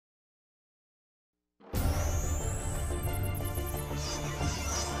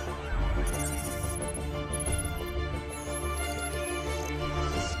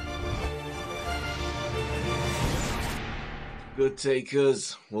Good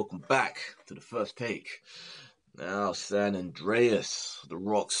takers, welcome back to the first take. Now, San Andreas, the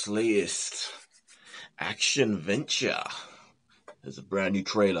Rock's latest action venture. There's a brand new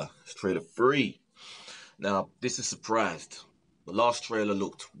trailer. It's trailer 3. Now, this is surprised. The last trailer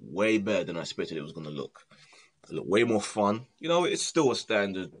looked way better than I expected it was going to look. It looked way more fun. You know, it's still a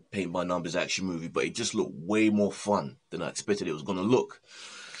standard paint by numbers action movie, but it just looked way more fun than I expected it was going to look.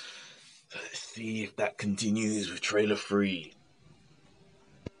 So let's see if that continues with trailer 3.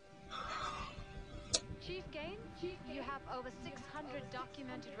 Chief Gaines, you have over 600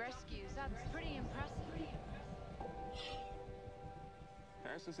 documented rescues. That's pretty impressive.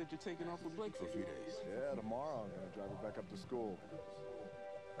 Harrison said you're taking off with Blake for a few days. Yeah, tomorrow I'm gonna drive her back up to school.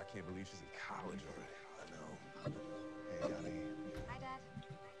 I can't believe she's in college already. I know. Hey, honey. Hi,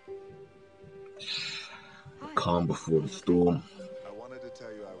 Dad. Calm before the storm. I wanted to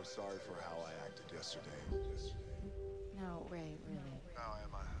tell you I was sorry for how I acted yesterday. No, Ray, really. No,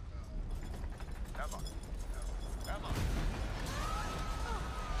 Emma. Emma. Emma.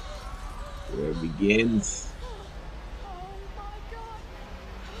 Where it begins.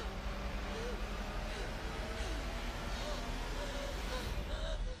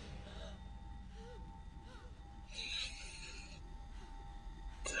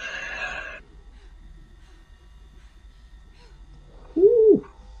 Woo.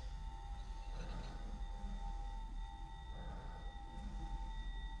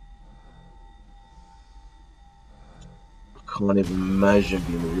 I can't even imagine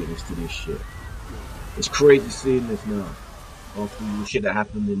being a witness to this shit. It's crazy seeing this now. After the shit that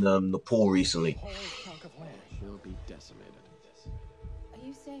happened in Nepal recently. The whole chunk of land will be decimated. Are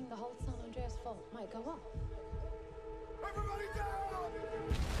you saying the whole San Andreas Fault might go off? Everybody down!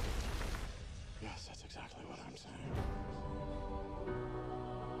 Yes, that's exactly what I'm saying.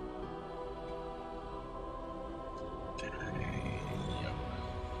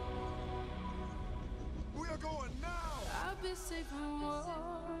 We are going now! I'd be safe and warm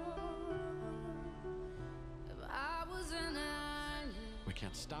if I was an island. We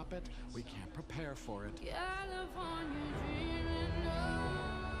can't stop it. We can't prepare for it. California dreaming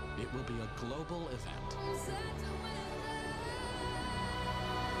of It will be a global event. such a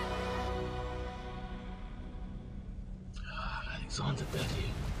Alexander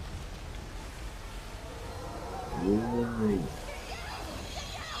Daddy. Ooh.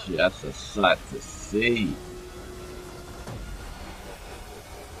 Shit, that's a sight to see.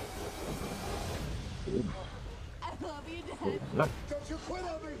 Ooh. I love you, Dad. Oh, that- Don't you quit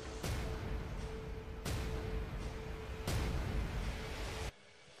on me!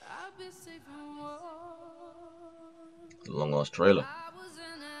 I'd be safe and warm Long ass trailer. if I was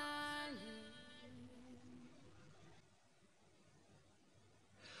an island.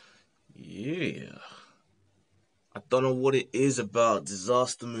 Yeah. I don't know what it is about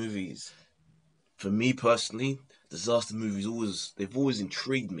disaster movies. For me personally, disaster movies they've always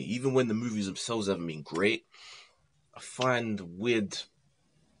intrigued me. Even when the movies themselves haven't been great, I find weird,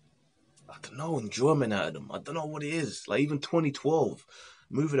 I don't know, enjoyment out of them. I don't know what it is. Like even 2012,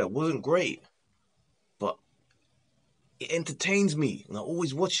 a movie that wasn't great, but it entertains me. And I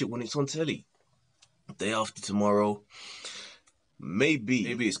always watch it when it's on telly. Day After Tomorrow. Maybe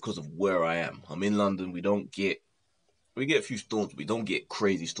it's because of where I am. I'm in London. We get a few storms, but we don't get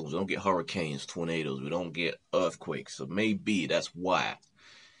crazy storms. We don't get hurricanes, tornadoes. We don't get earthquakes. So maybe that's why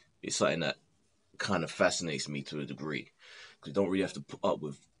it's something that kind of fascinates me to a degree. Because you don't really have to put up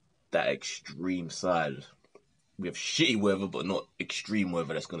with that extreme side. We have shitty weather, but not extreme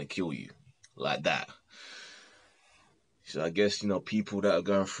weather that's going to kill you. Like that. So I guess, people that are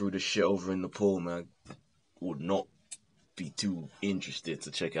going through the shit over in Nepal, man, would not be too interested to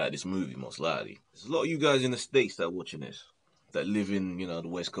check out this movie, most likely. There's a lot of you guys in the States that are watching this, that live in, the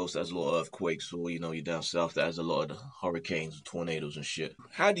West Coast that has a lot of earthquakes, or, you're down south that has a lot of the hurricanes and tornadoes and shit.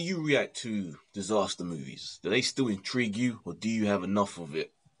 How do you react to disaster movies? Do they still intrigue you, or do you have enough of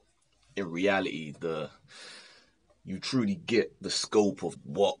it? In reality, you truly get the scope of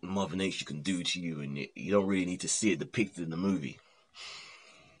what Mother Nature can do to you, and you don't really need to see it depicted in the movie.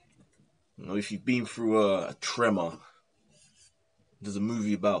 If you've been through a tremor, does a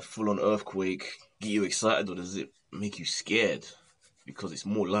movie about a full-on earthquake get you excited, or does it make you scared? Because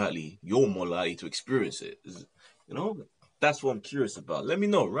you're more likely to experience it. That's what I'm curious about. Let me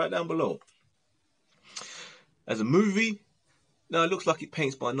know right down below. As a movie, now it looks like it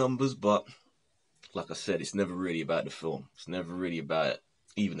paints by numbers, but like I said, it's never really about the film. It's never really about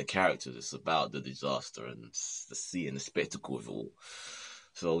even the characters. It's about the disaster and the sea and the spectacle of it all.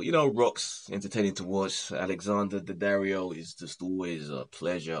 So, Rock's entertaining to watch. Alexander Daddario is just always a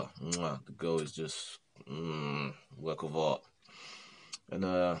pleasure. The girl is just work of art. And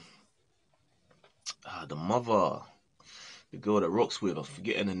the mother, the girl that rocks with, I'm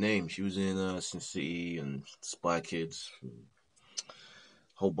forgetting her name. She was in Sin City and Spy Kids,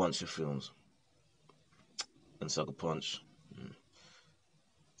 whole bunch of films, and Sucker Punch.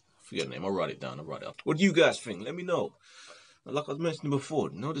 Forget her name. I'll write it down. What do you guys think? Let me know. Like I was mentioning before,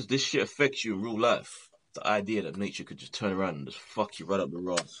 does this shit affect you in real life? The idea that nature could just turn around and just fuck you right up the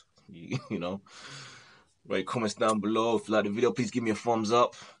arse. You know? Write comments down below. If you like the video, please give me a thumbs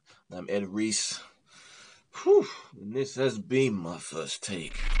up. I'm Ed Reese. Whew. And this has been my first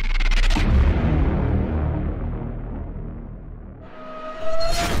take.